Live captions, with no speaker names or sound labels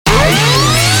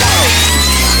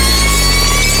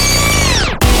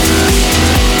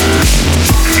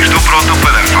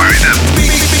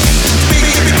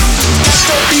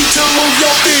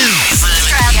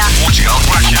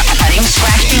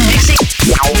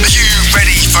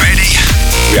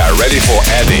ready for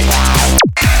Eddie.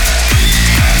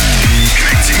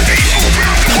 Connecting people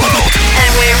around the world.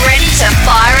 And we're ready to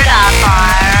fire it up.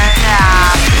 Fire it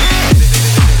up.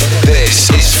 This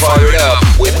is Fire It Up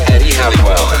with Eddie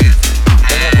Halliwell.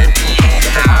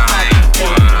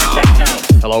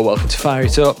 Hello, welcome to Fire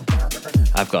It Up.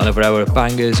 I've got another hour of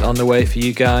bangers on the way for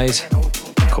you guys.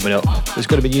 Coming up, there's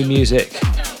going to be new music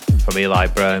from Eli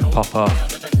Brown, Popoff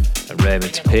and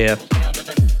Raymond Tapia,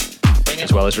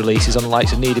 as well as releases on the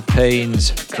likes of Needed Pains,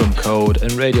 Drum Code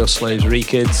and Radio Slaves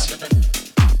Rekids.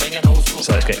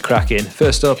 So let's get cracking.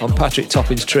 First up on Patrick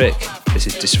Topping's Trick, this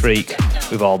is Disfreak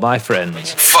with All My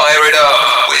Friends. Fire It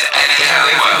Up with Eddie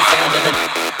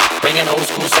Halliwell. Bring an old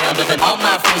school sound of it. All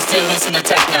my friends still listen to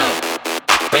techno.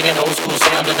 Bring an old school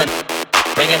sound of it.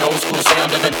 Bring an old school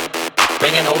sound of it.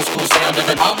 Bring an old school sound of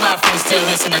it. All my friends still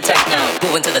listen to techno.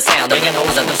 Moving to the sound. Bring an old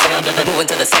school sound of it. Moving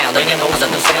to the sound. Bring an old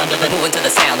school sound of it. Moving to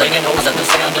the sound. Bring an old school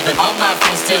sound of it. All my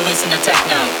friends still listen to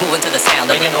techno. Moving to the sound.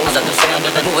 Bring an old school sound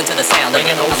of it. Moving to the sound. Bring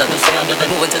an old school sound of it.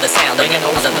 Moving to the sound. Bring an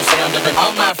old school sound of it.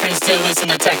 All my friends still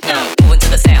listen to techno. Moving to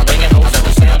the sound. Bring an old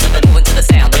school sound of it. Moving to the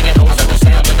sound. Bring an old school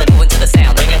sound of it. Moving to the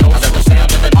sound. Bring an old school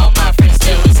sound of it. All my friends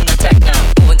still listen to techno.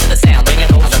 Moving to the sound. Bring an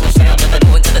old school sound of it.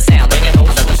 Moving to the sound. Bring an old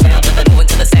school sound of it. Moving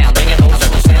to the sound. Bring an old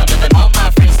school sound of it. All my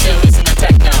friends still listen to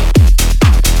techno.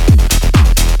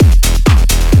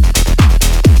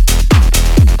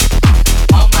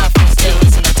 All my friends still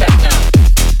listen to techno.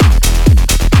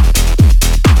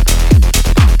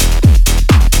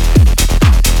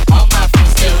 All my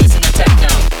friends still listen to techno.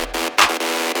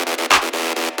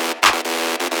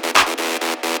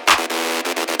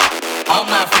 All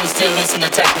my friends still listen to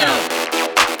techno.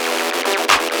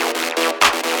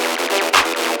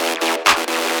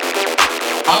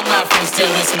 All my friends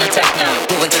still listen to techno.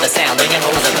 Moving to the sound, bring an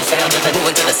old school sound of it.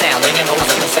 Moving to the sound, bring an old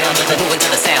school sound of it. Moving to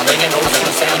the sound, bring an old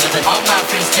school sound of it. All my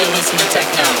friends still listen to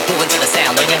techno. Moving to the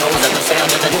sound, bring an old school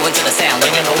sound of it. Moving to the sound,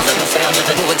 bring an old school sound of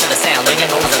it. Moving to the sound, bring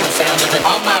an old school sound of it.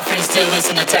 All my friends still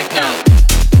listen to techno.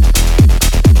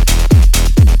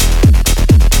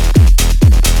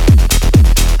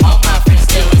 All my friends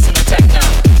still listen to techno.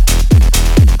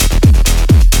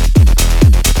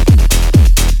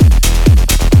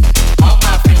 All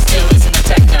my friends still listen to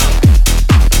techno.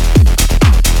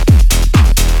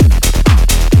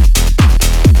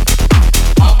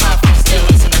 All my friends still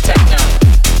listen to techno.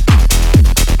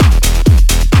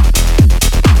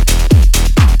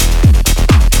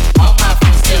 All my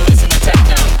friends still listen to techno.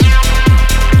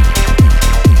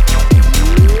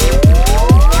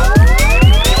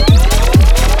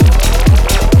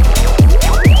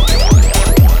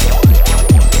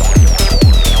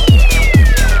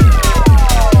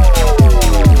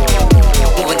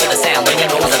 Moving to the sound, bring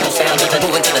an old school sound of it.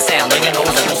 Moving to the sound, bring an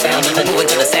old school sound of it. Moving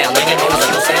to the sound, bring an old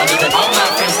school sound of it. All my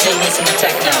friends still listen to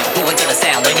techno. Moving to the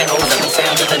sound, bring an old school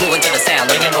sound of it. Moving to the sound,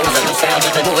 bring an old school sound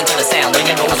of it. Moving to the sound, bring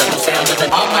an old school sound of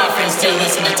it. All my friends still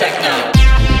listen to techno.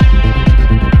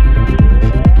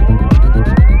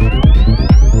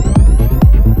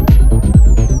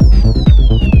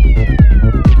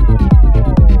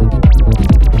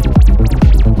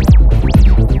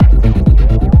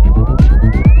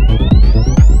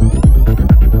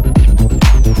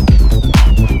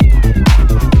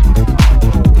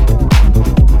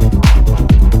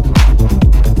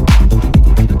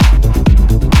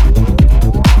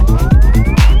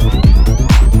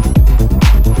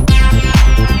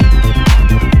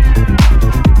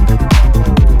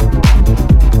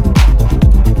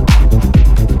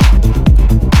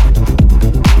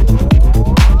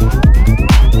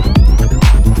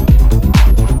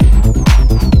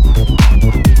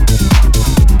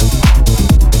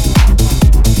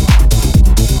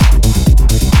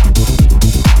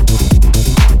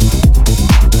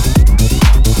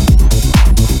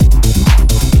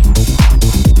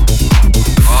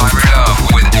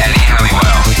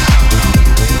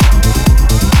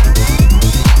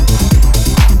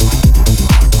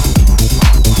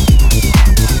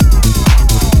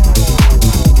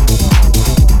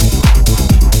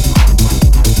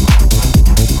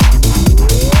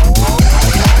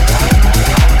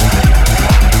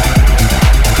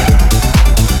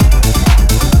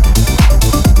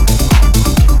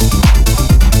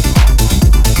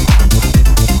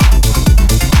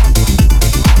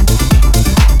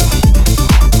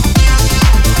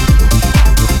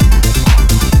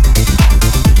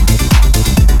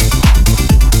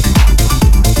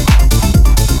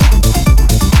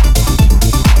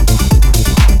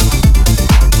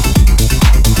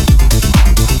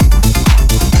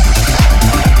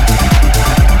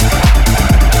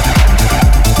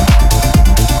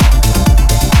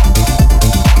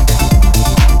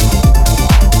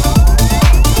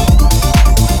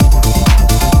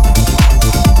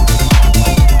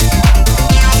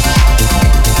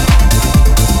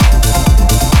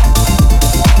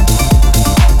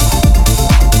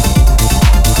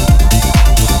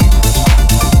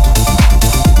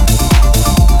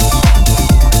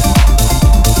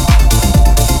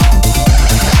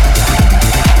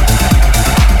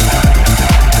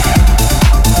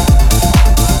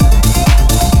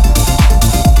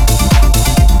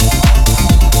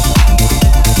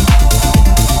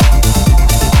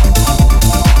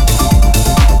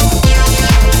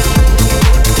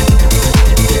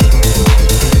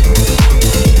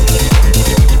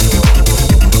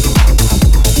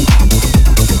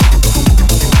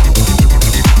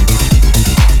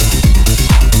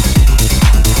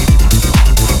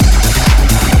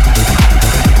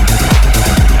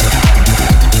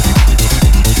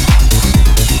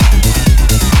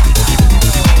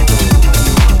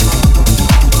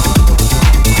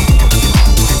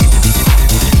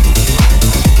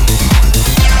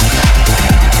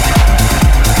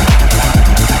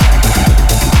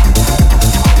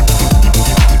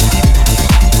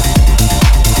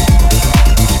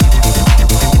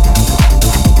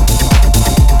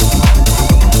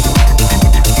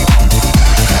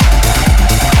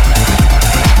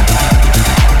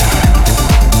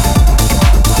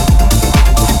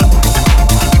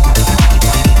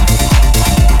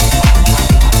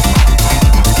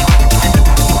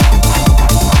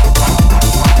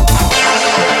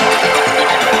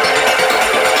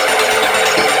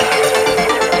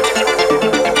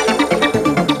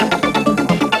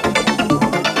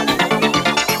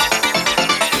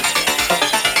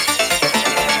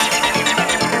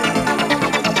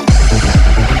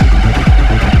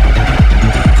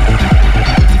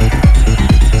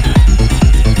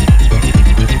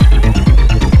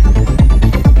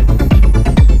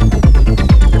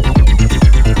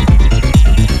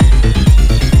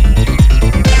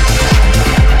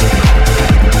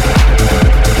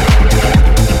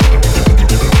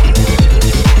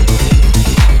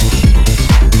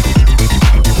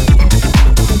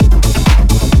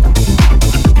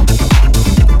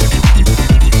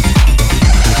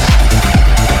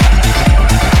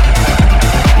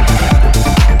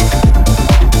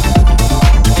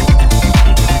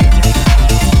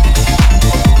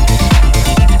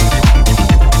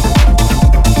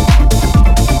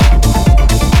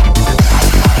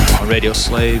 Radio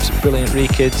Slaves, Brilliant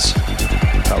Re-Kids.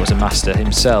 That was a master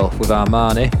himself with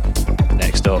Armani.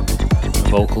 Next up, a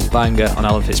vocal banger on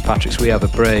Alan Fitzpatrick's We Are the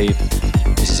Brave.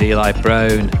 This is Eli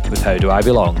Brown with How Do I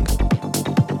Belong.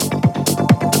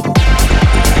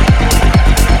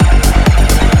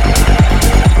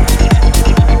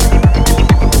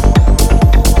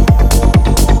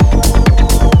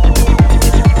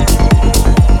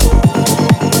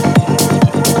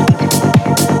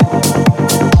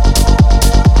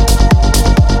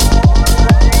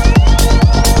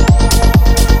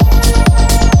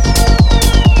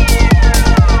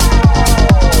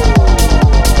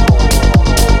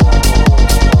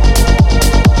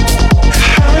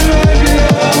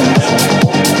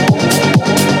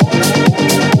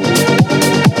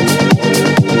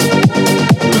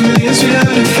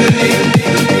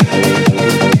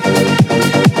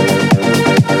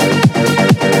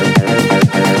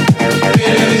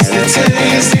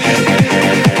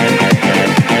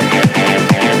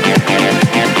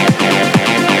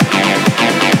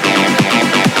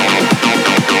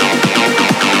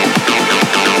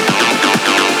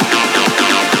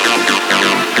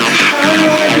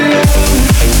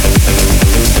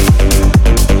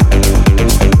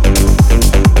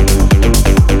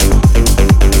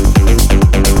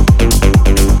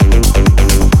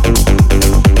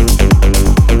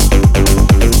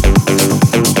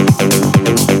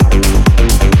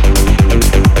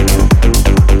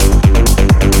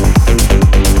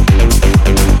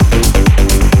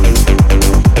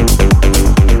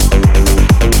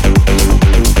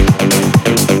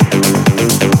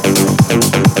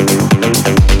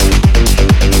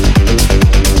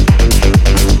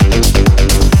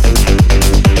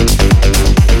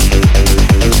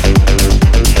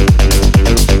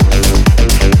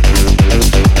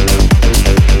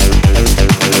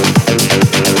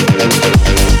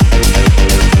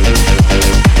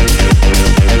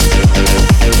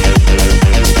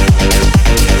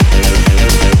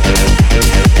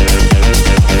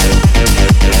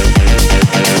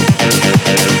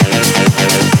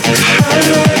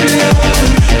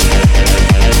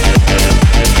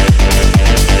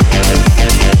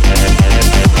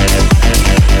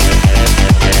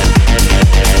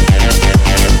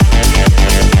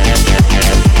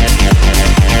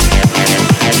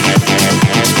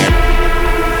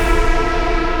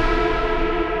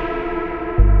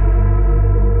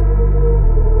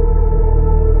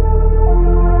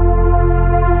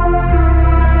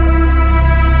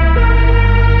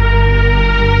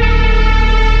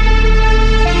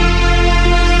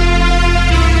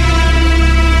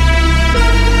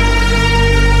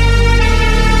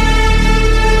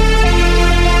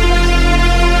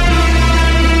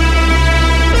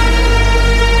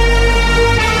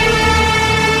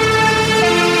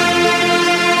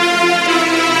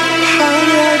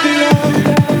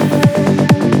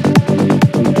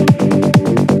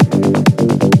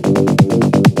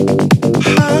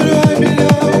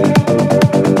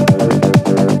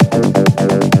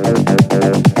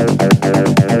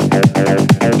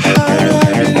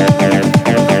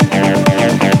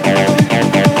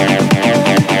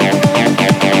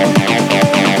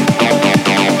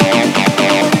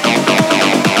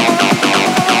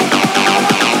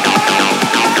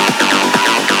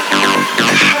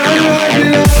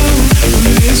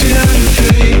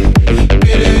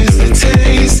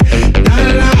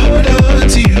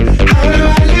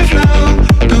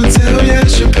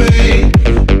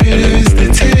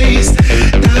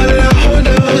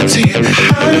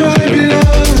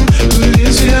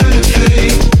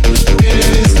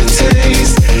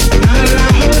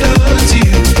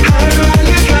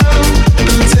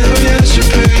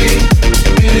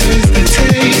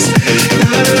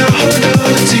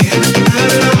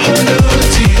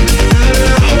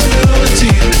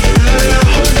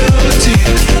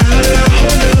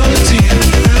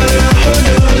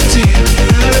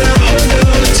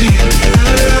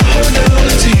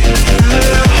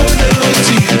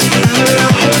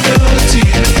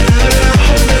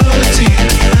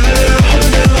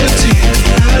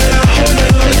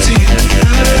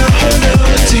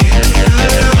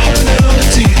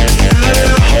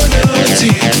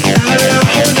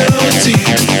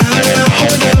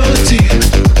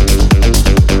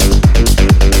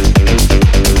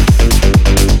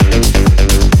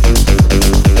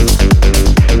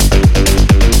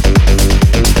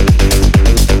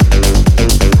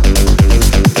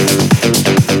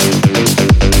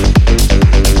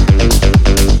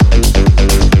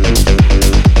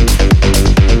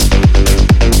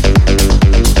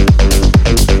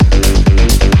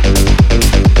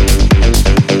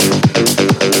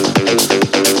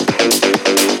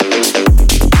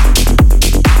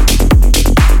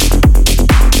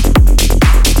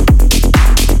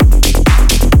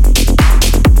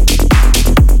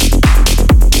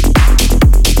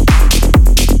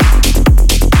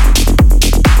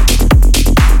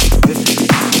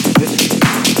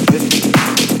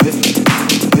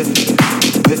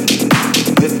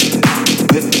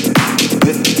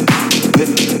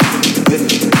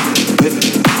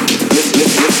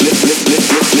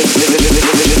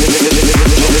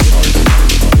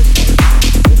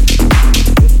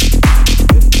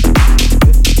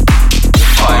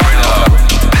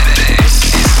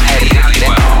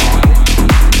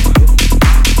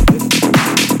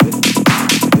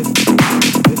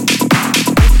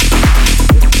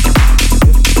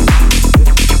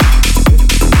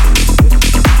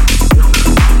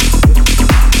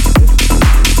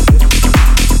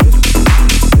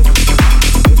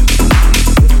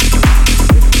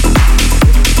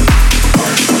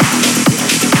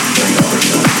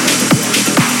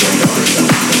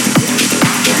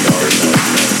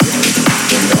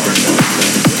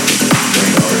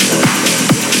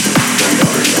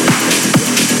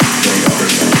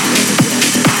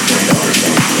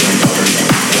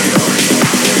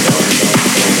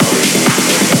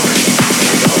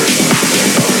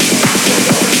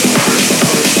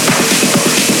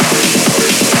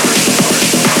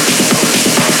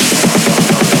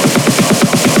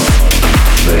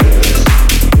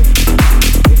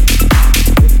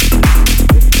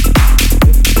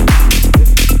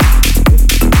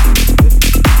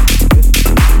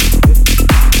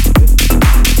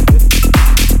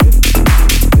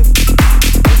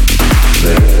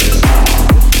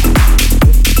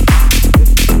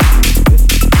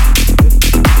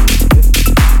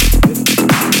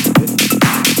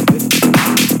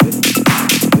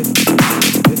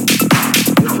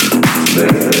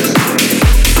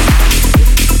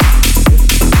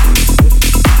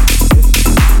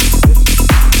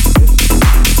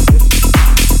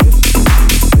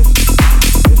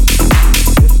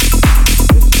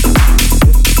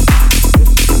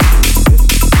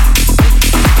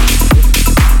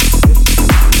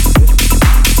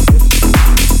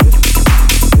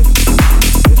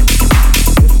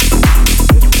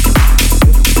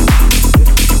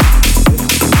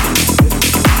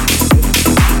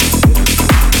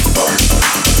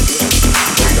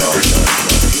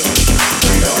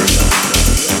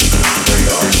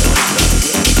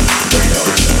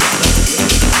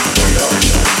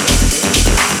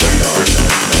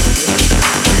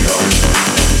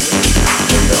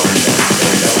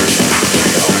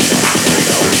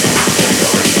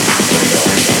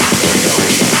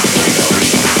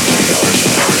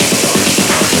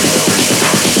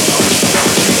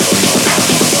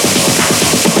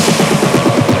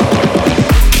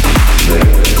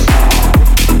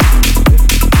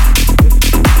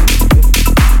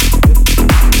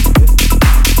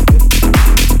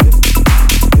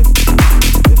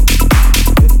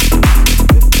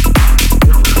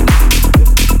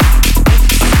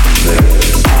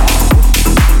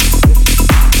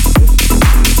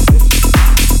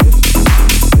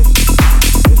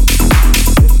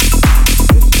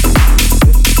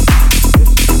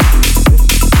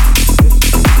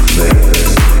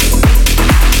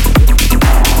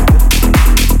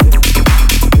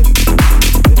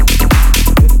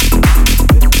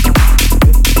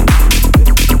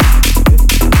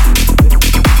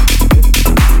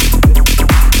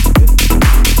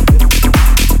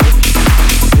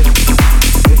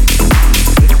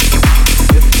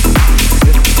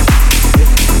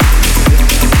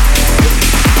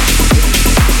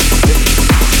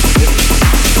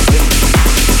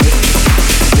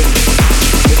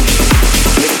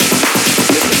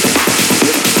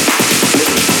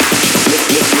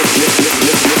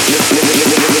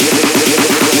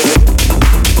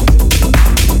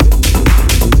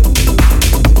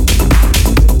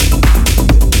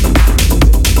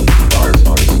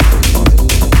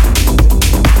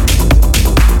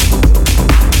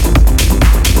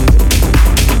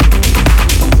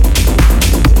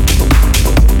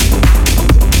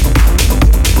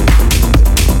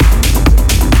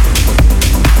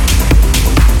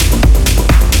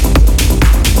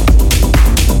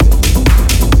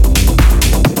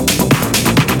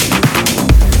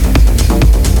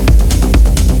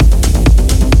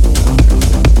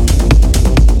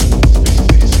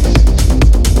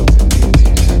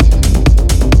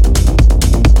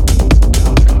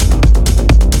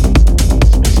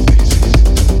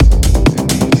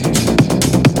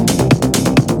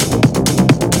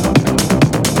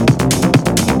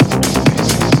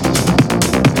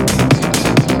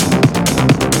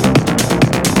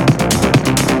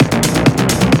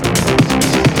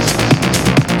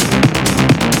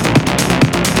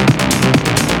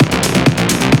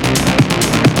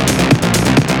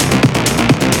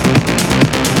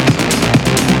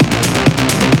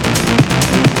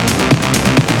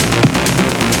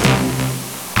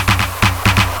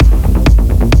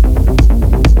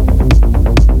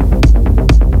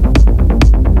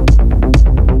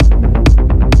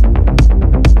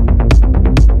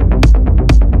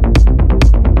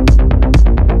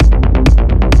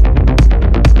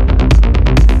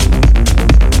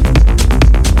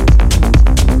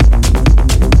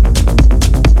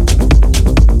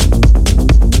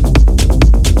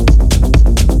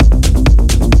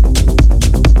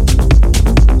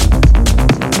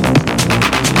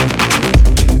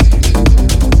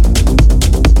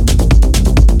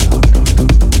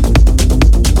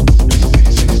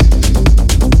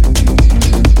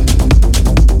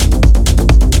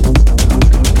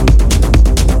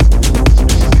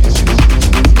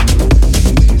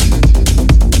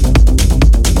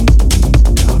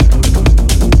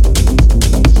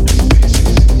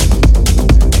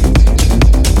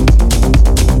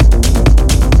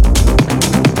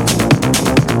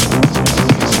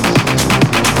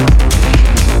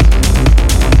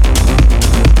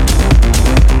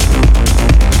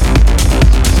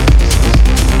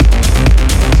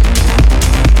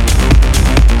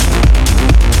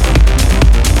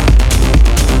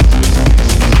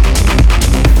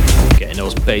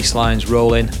 bass lines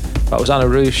rolling. That was Anna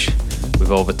Roosh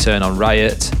with Overturn on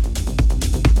Riot.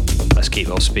 Let's keep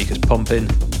those speakers pumping.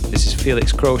 This is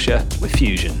Felix Croce with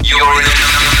Fusion. You're in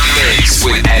the mix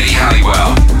with Eddie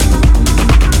Halliwell.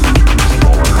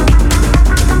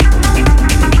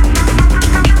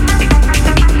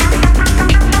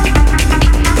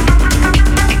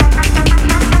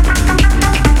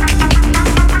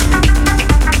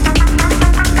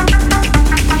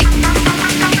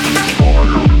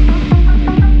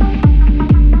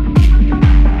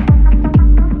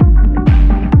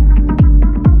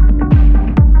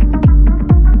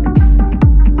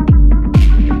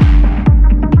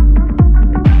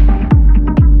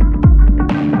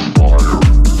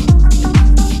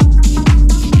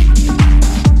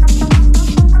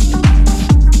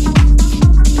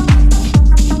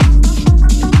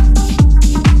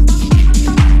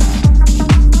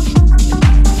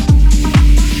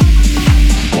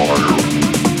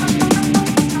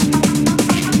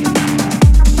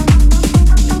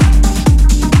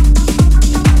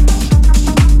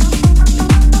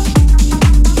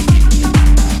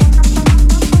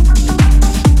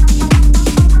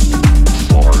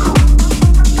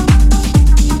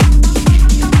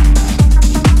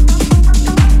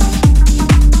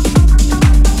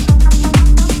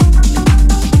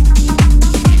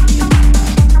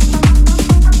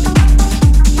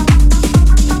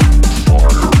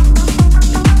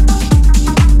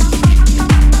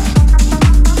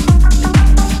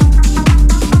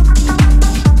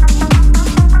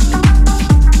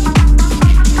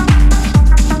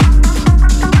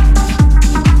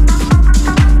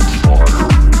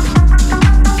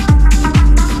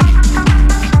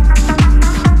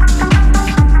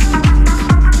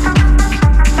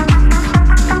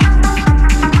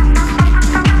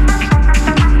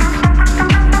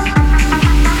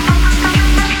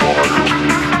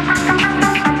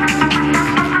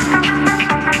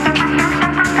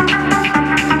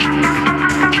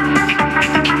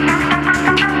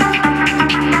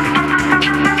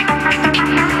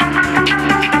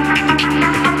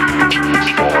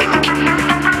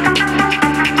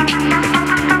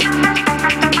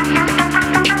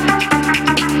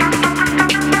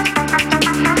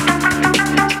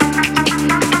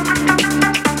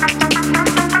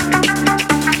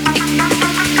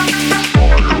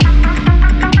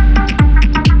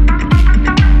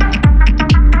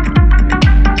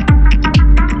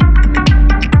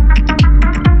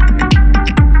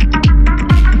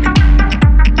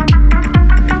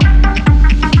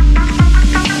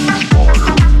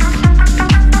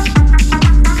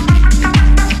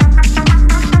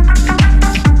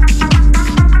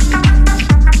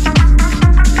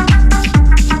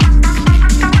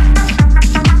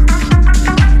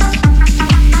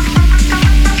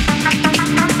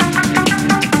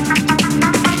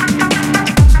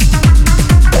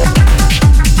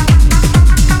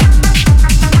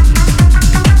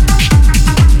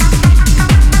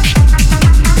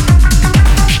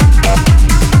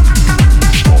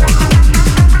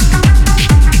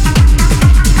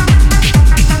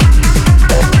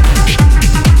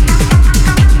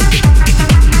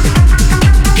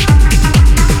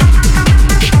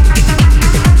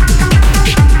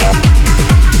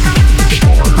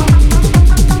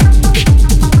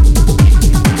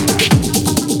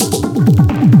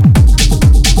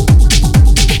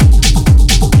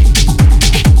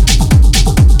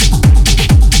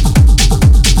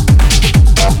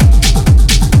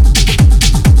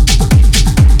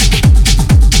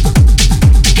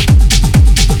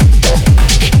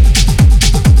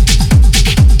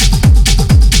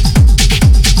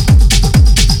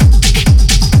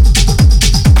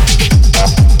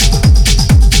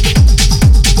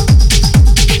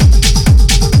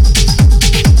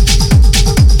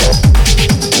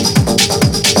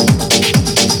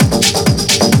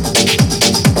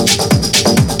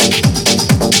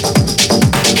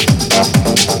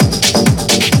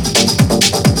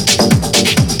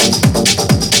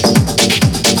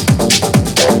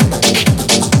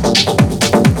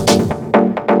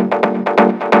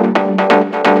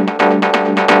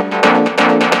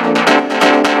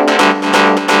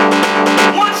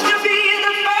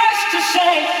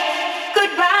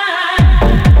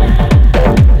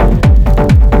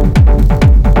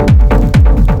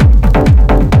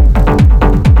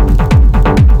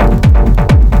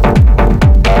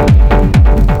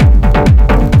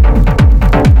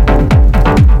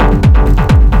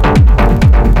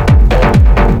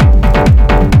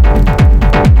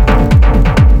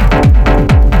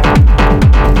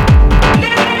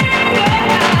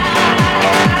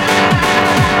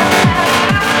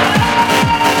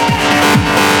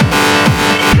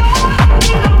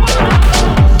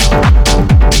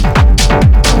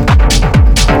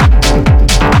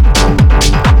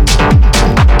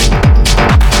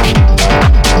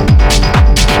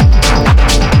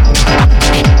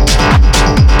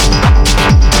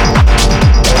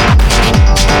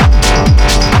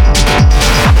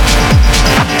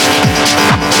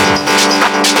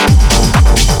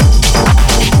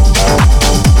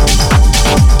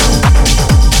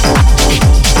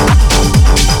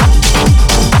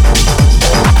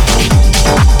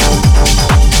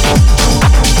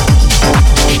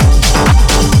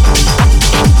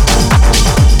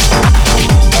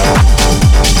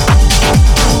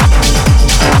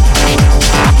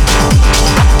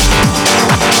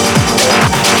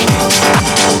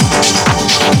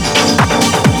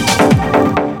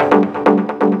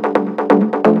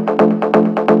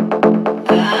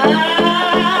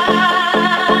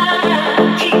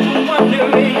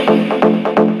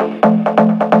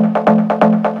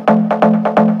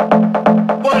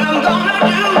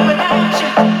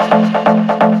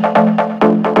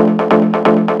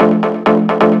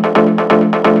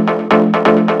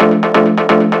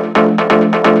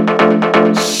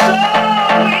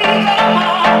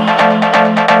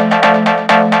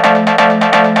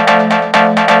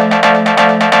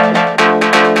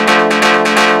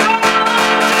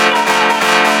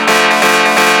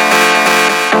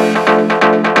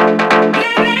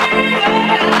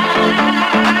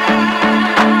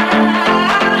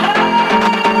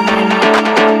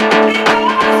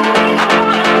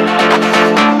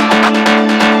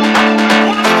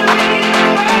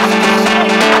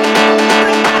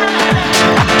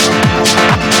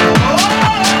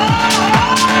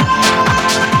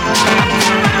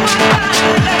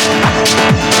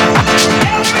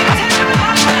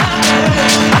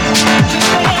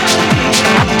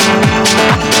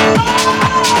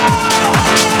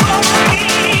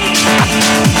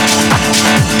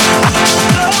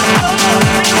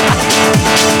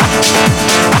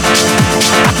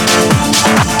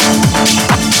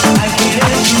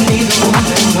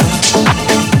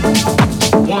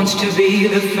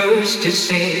 used to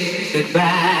say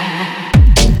goodbye.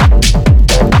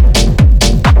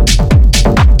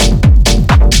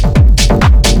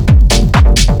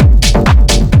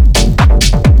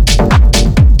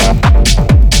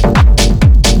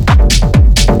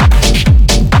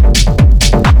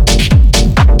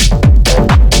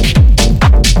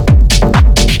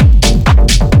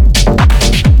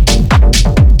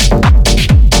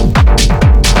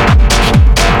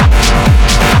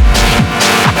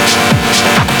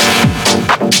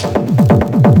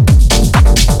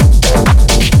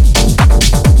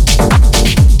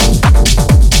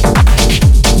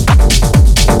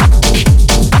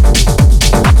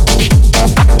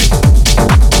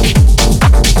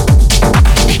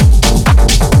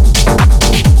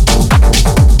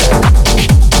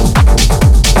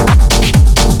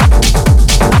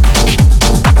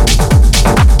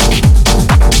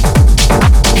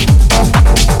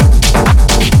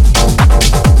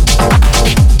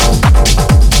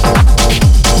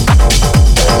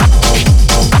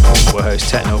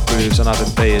 On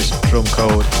Adam Beer's Drum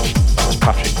Code. That was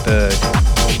Patrick Berg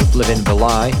with Living the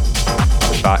Lie.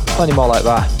 I'll be back. Plenty more like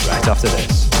that right after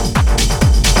this.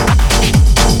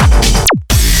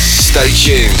 Stay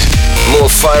tuned. More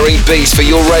firing beats for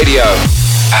your radio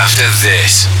after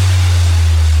this.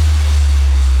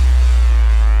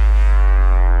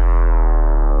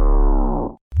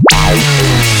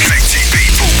 Connecting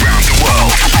people around the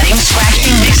world. Cutting,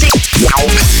 scratching, mixing.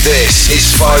 This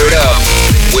is Fire It Up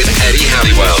with Eddie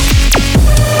Halliwell.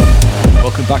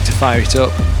 Welcome back to Fire It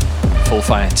Up. Full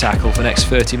fire tackle for the next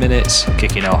 30 minutes.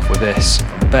 Kicking off with this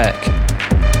from Beck.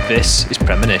 This is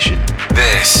Premonition.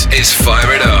 This is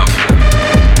Fire It Up.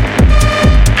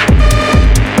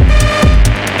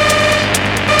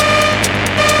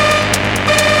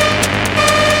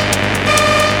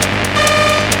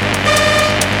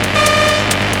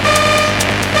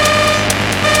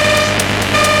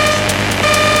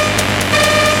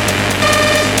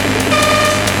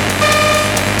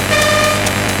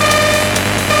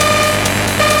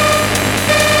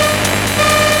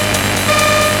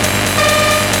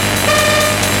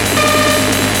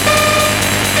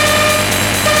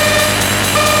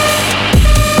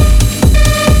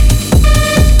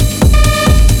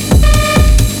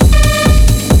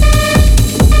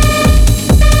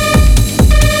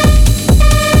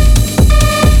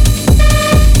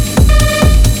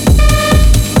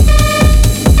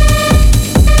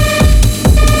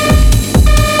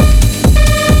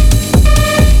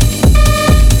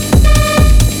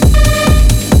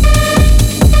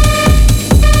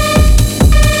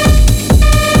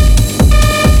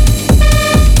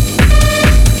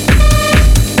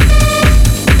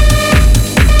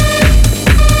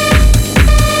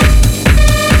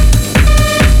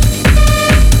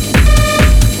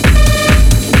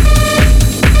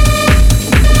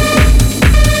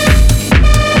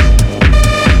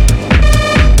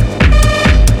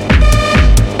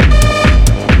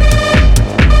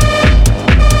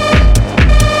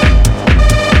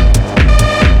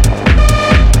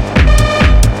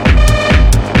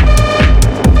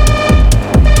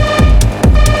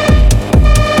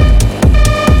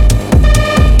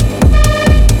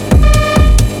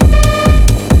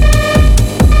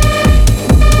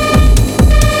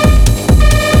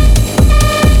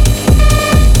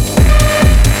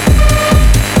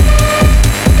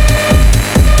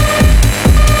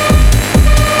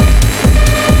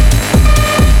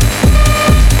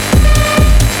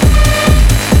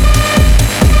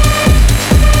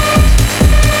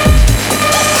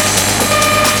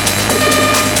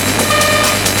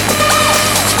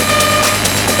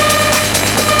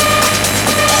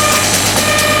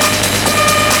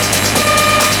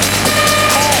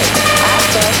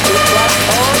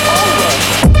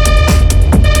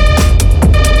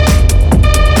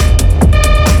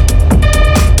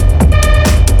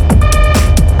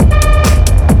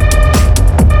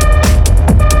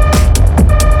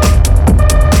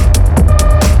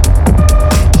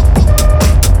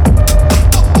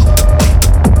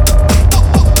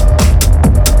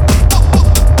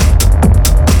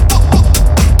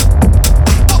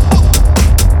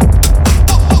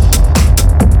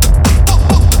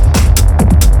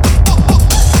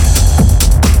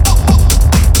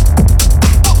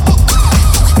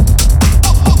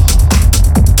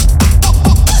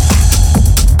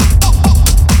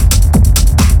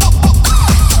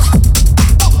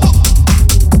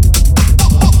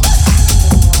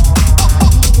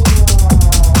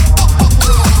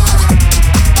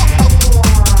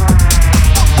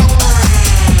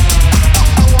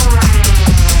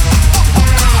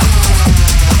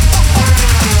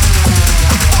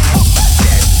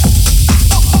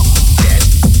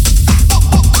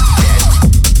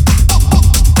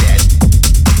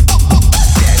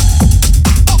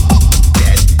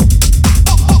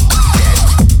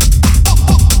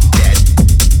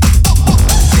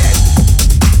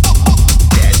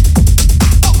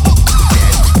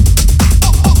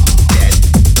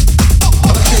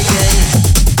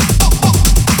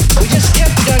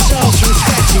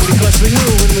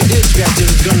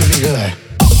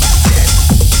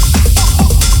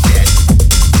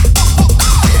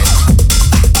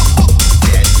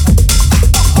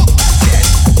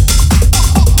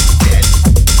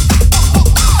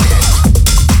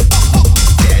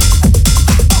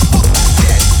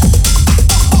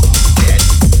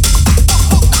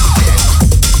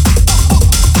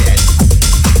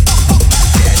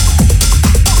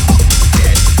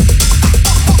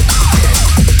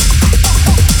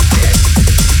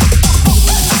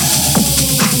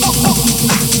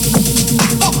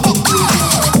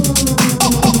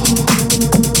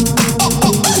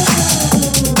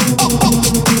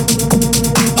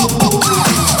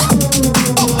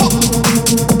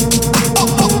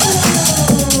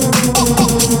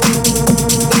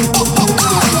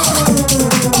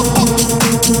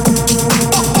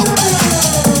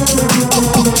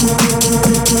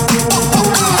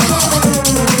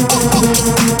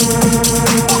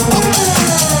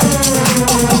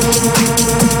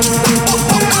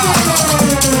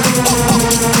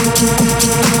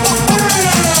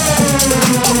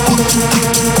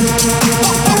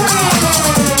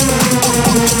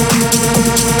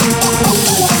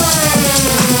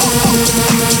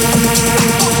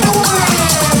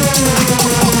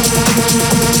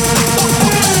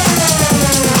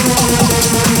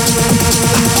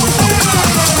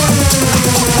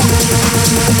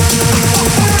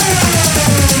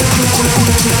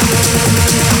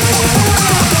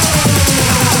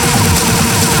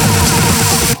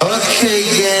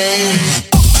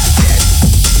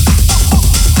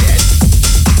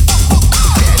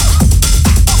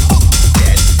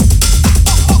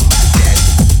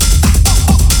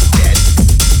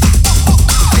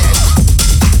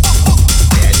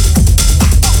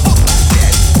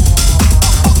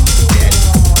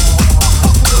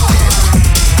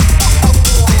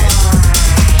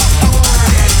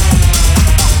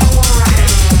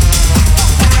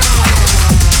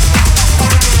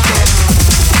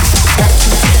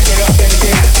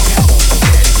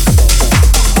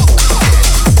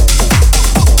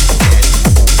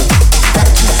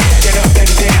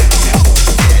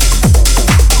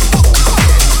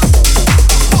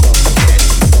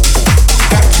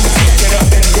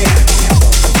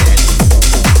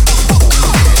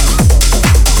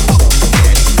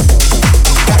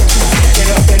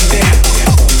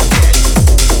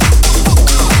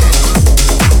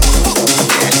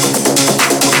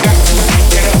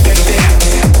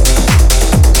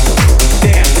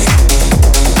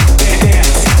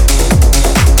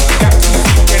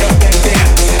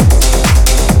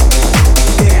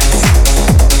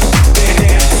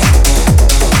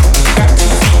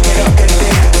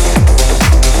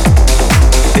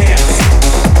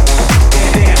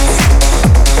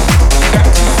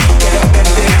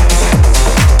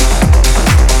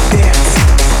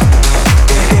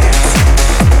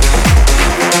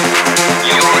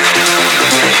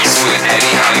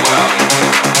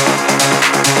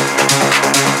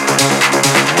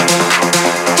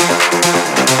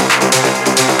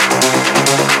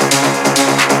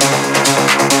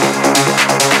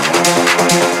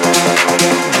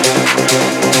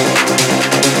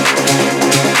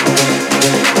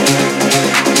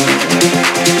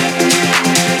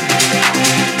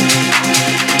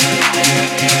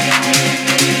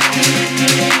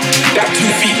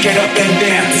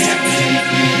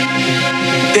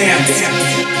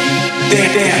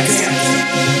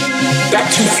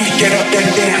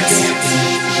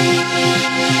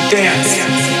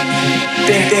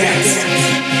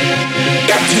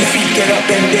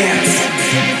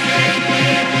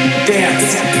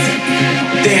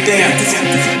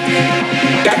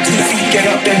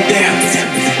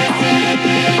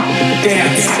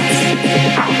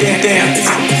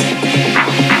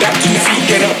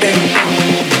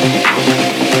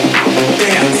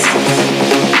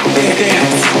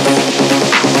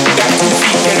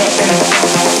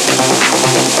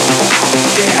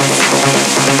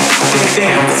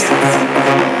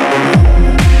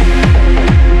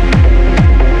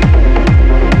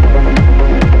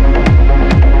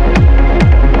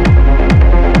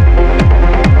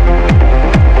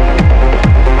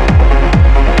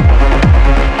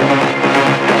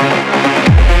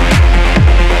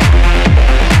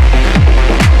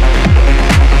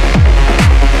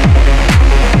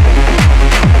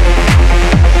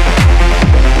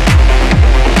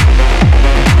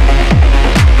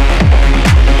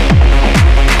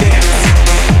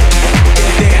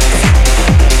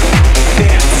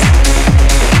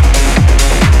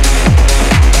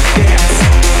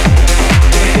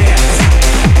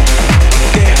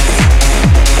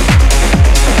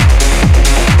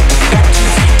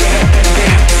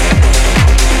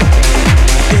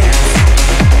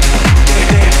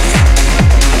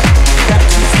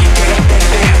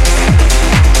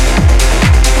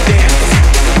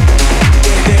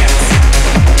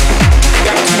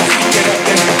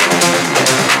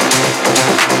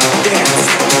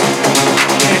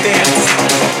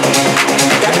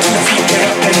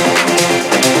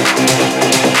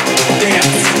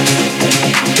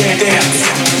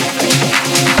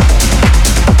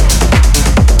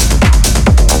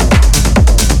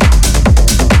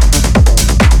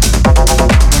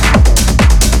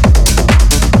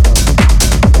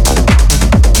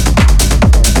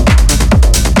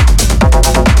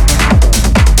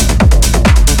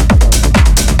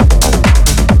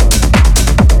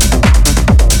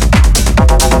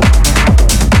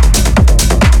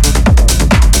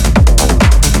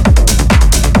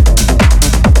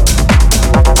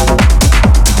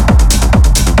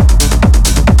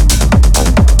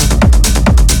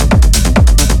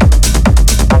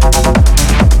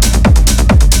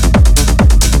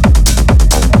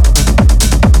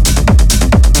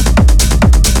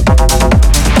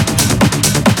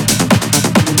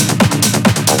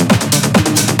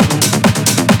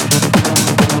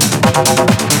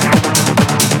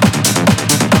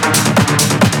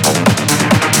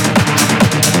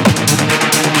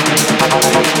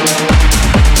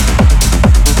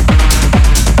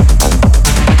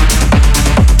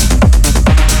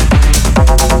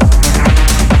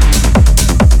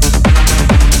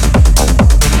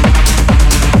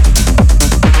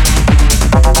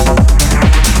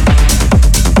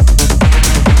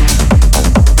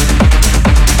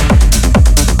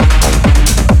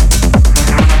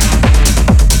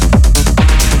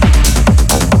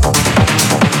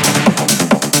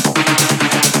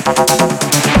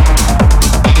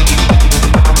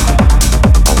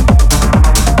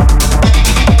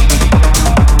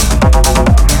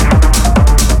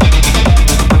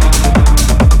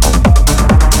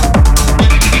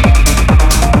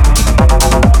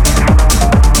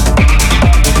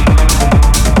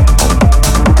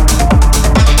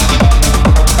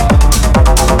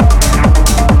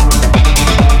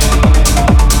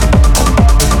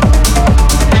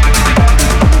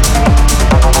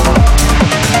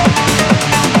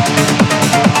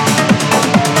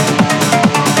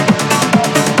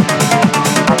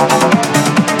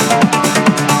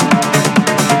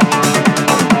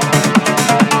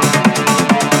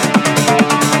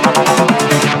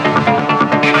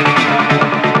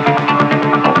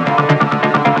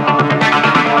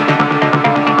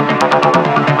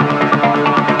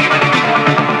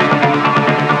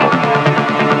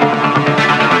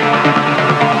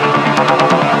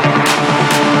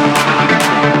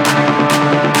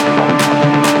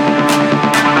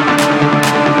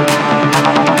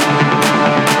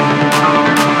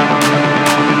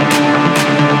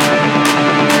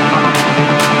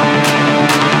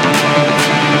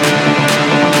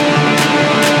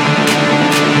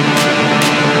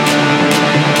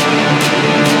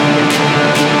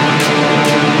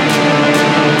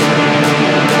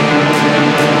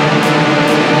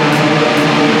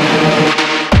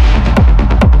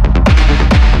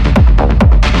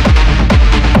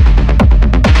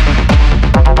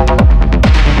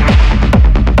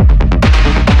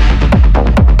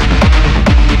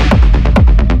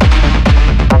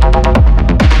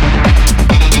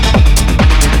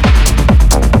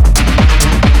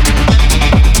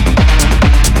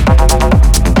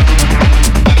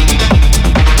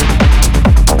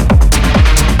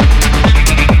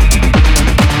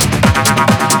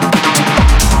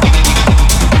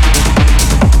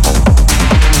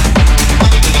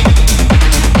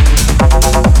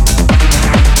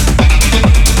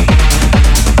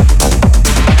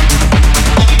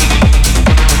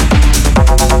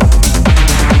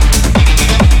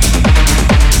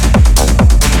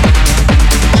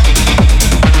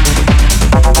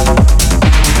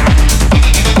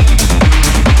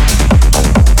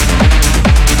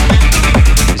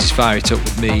 Fire It Up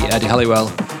with me, Eddie Halliwell.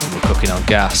 We're cooking on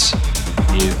gas,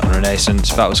 new on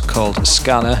Renaissance. That was called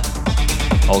Scanner.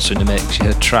 Also in the mix, you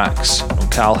heard tracks from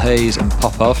Carl Hayes and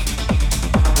Popov.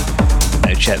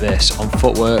 Now check this on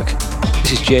Footwork.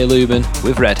 This is Jay Lubin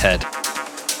with Redhead.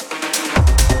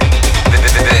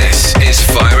 This is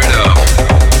Fire It Up.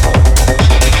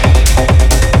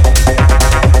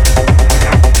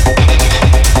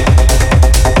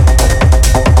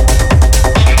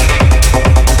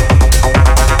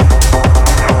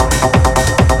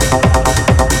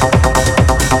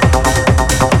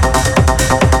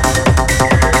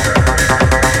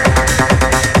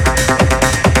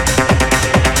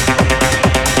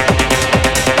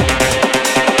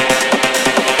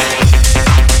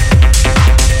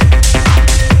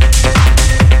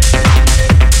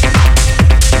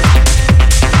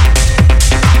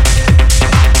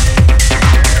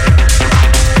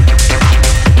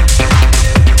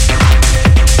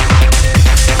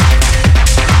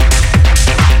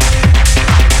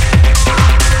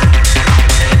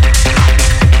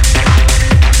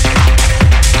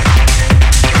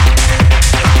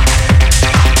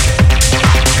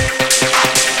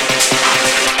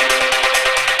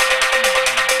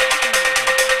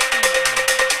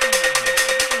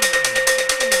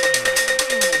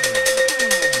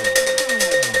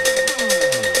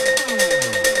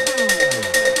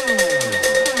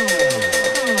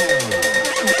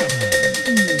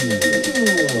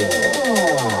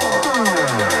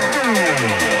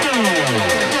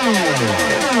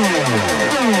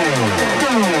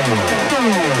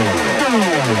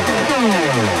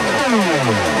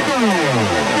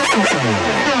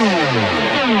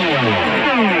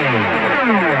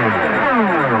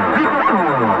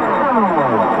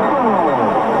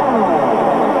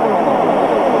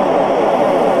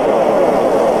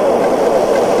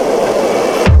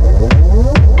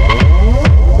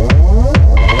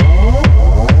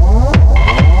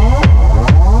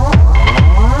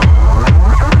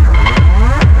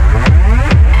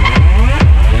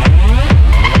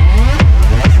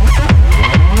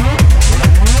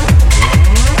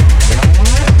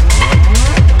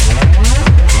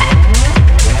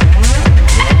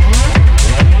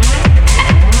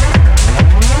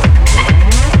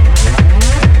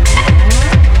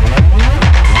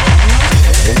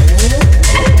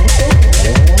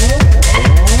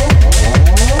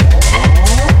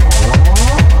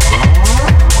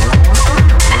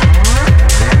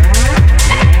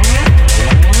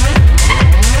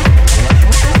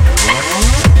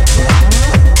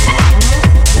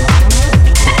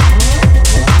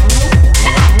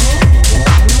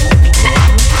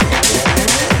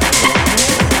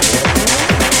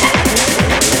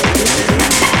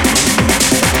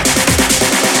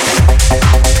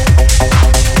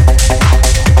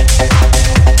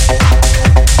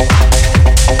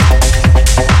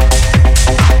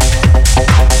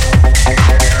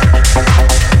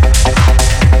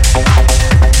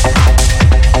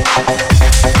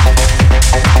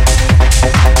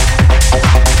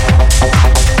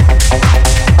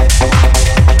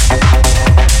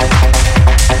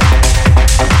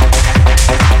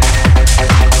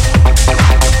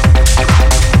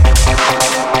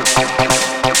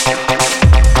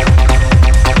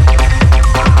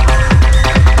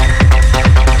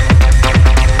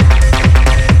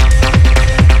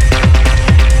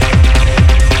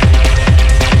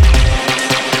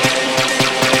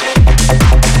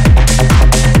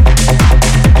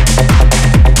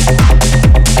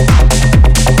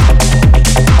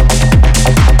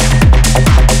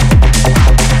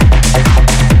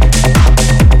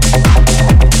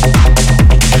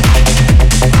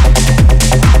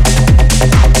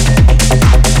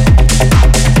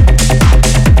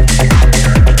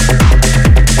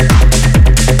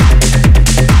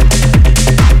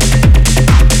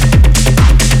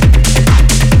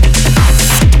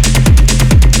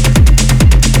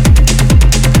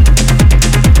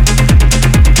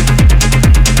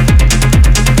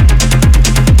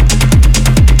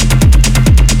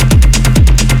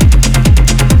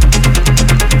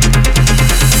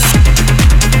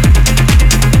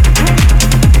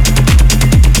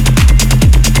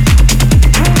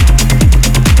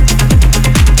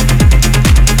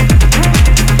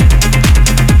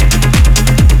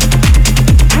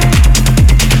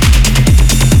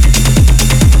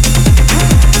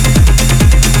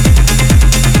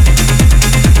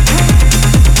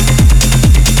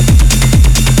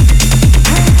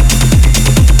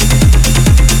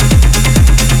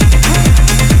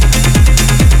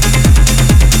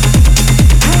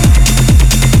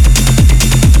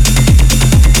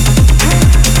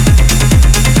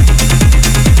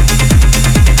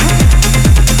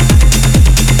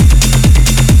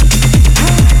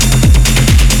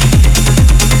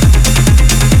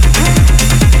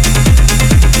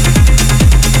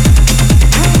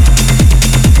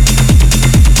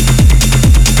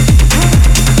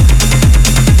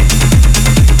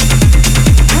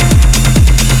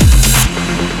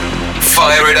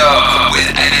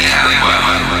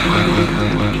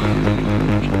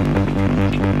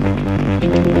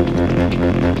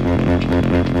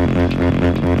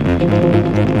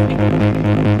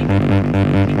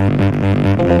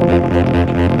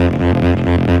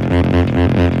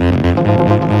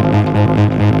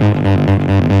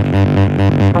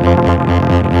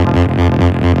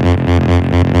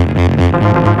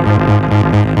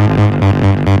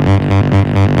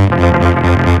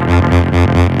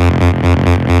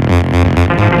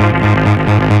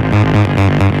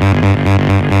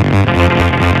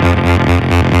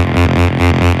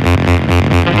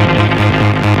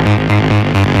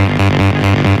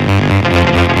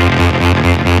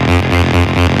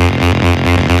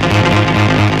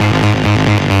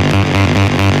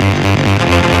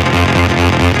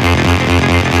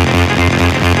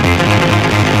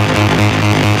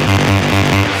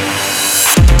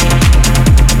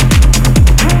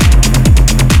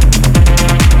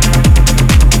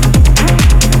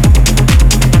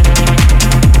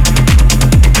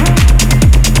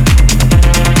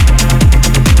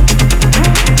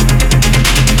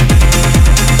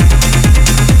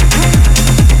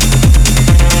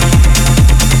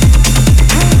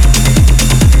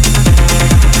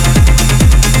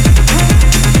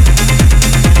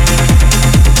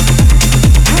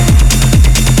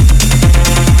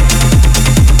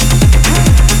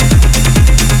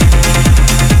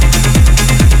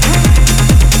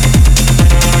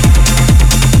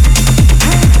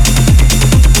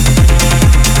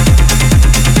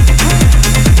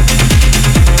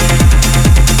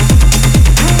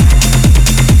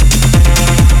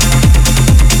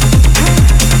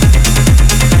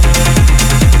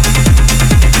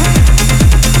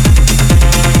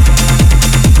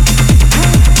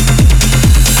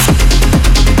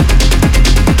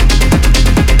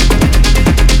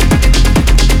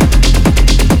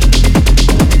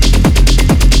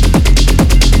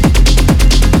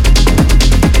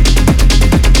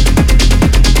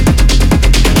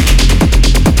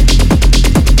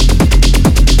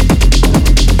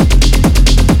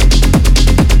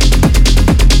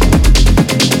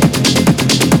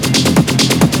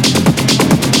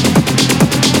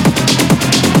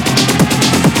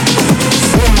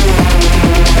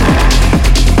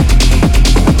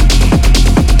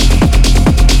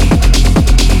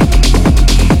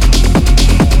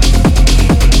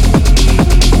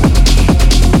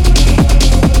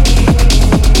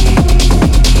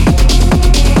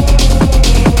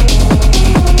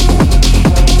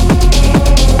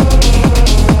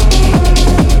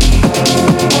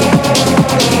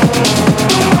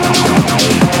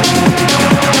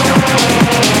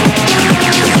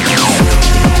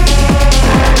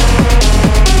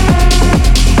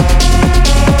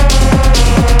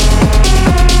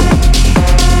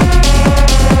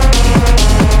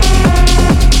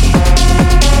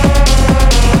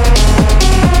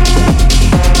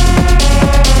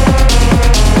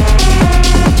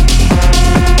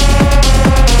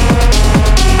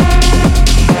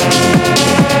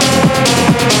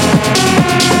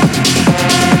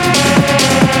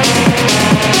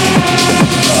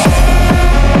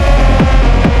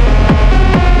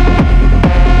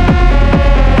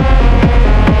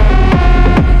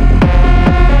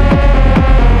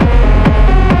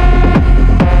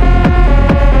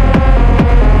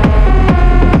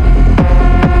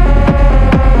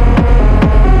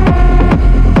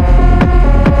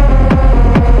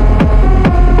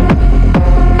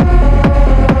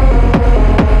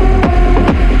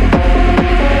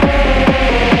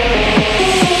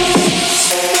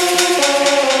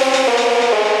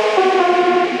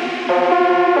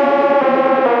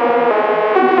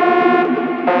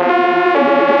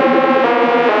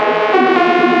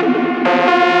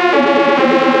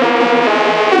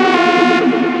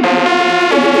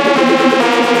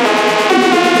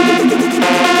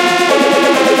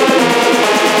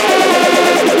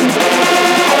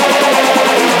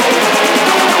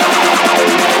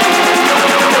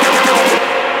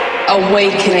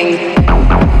 awakening.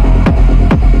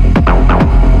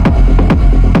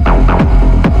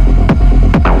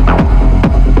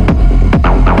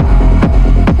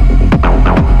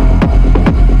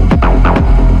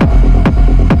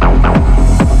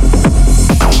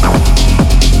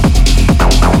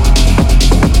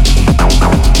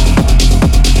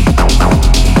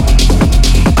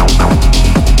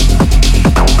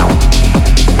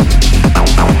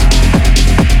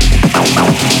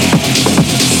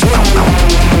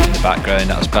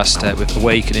 That was Bastette with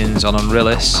Awakenings on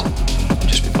Unrillis.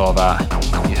 Just before that,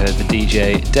 you heard the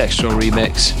DJ Dextro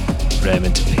remix,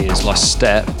 Raymond Pierre's Last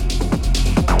Step.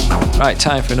 Right,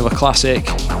 time for another classic.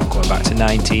 Going back to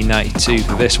 1992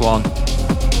 for this one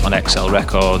on XL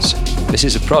Records. This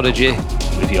is a Prodigy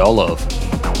with Your Love.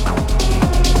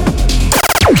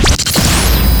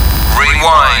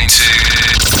 Rewind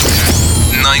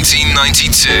to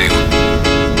 1992.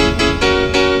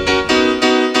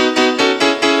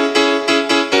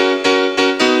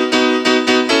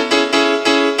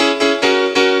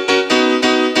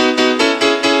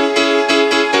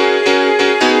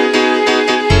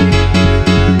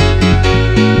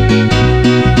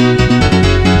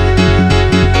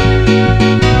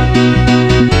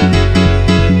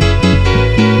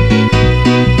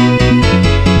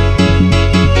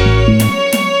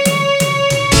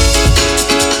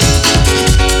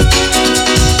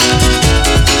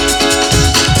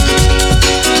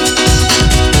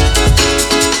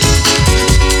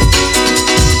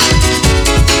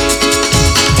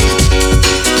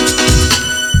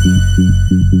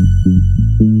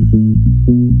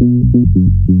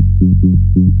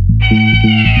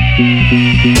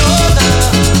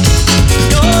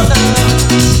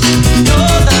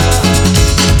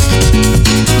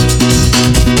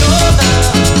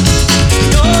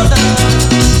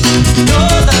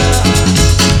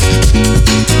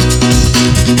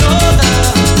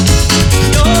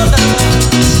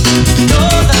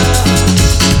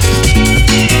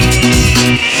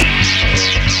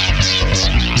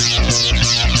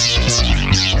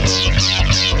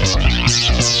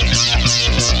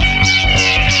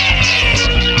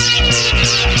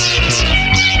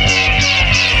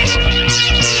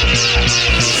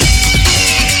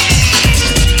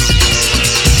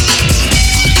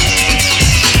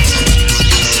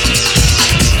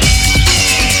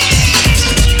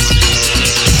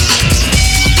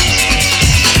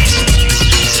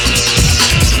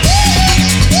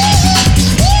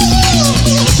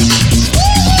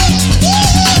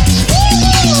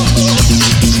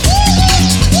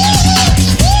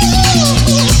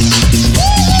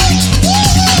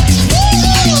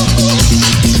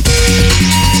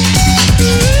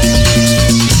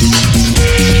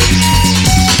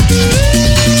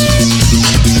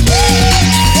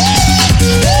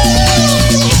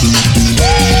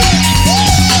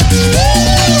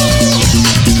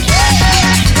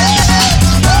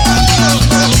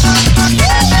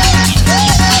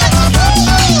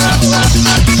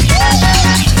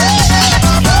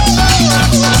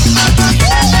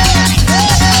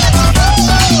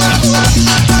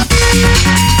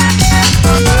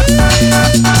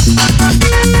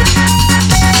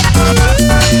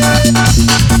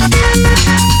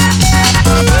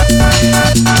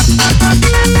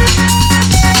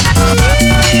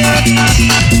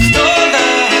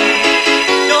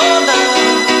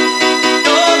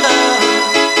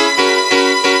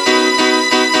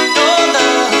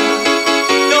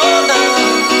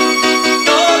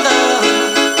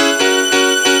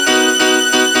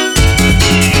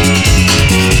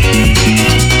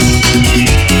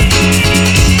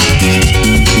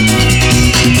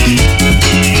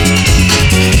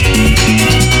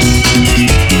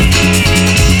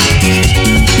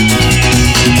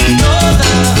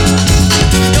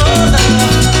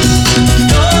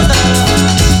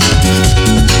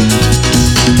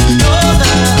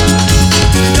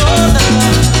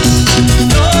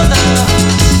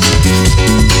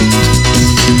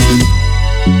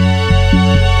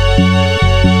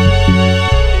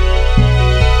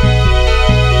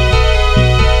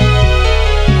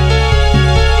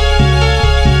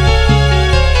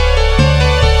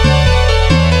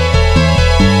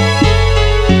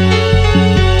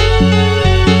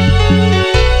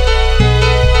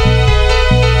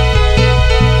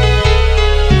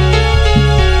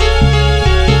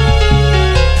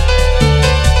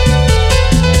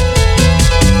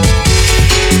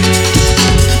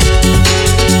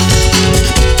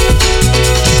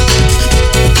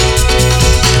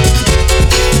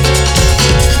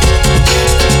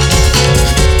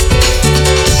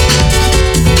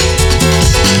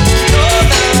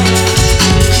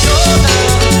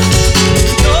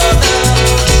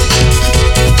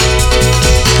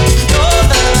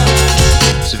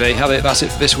 there you have it. That's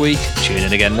it for this week. Tune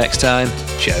in again next time.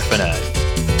 Ciao for now.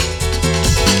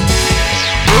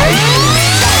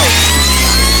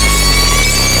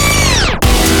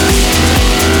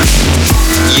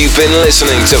 You've been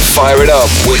listening to Fire It Up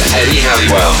with Eddie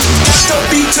Halliwell. The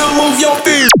beat to move your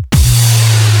feet.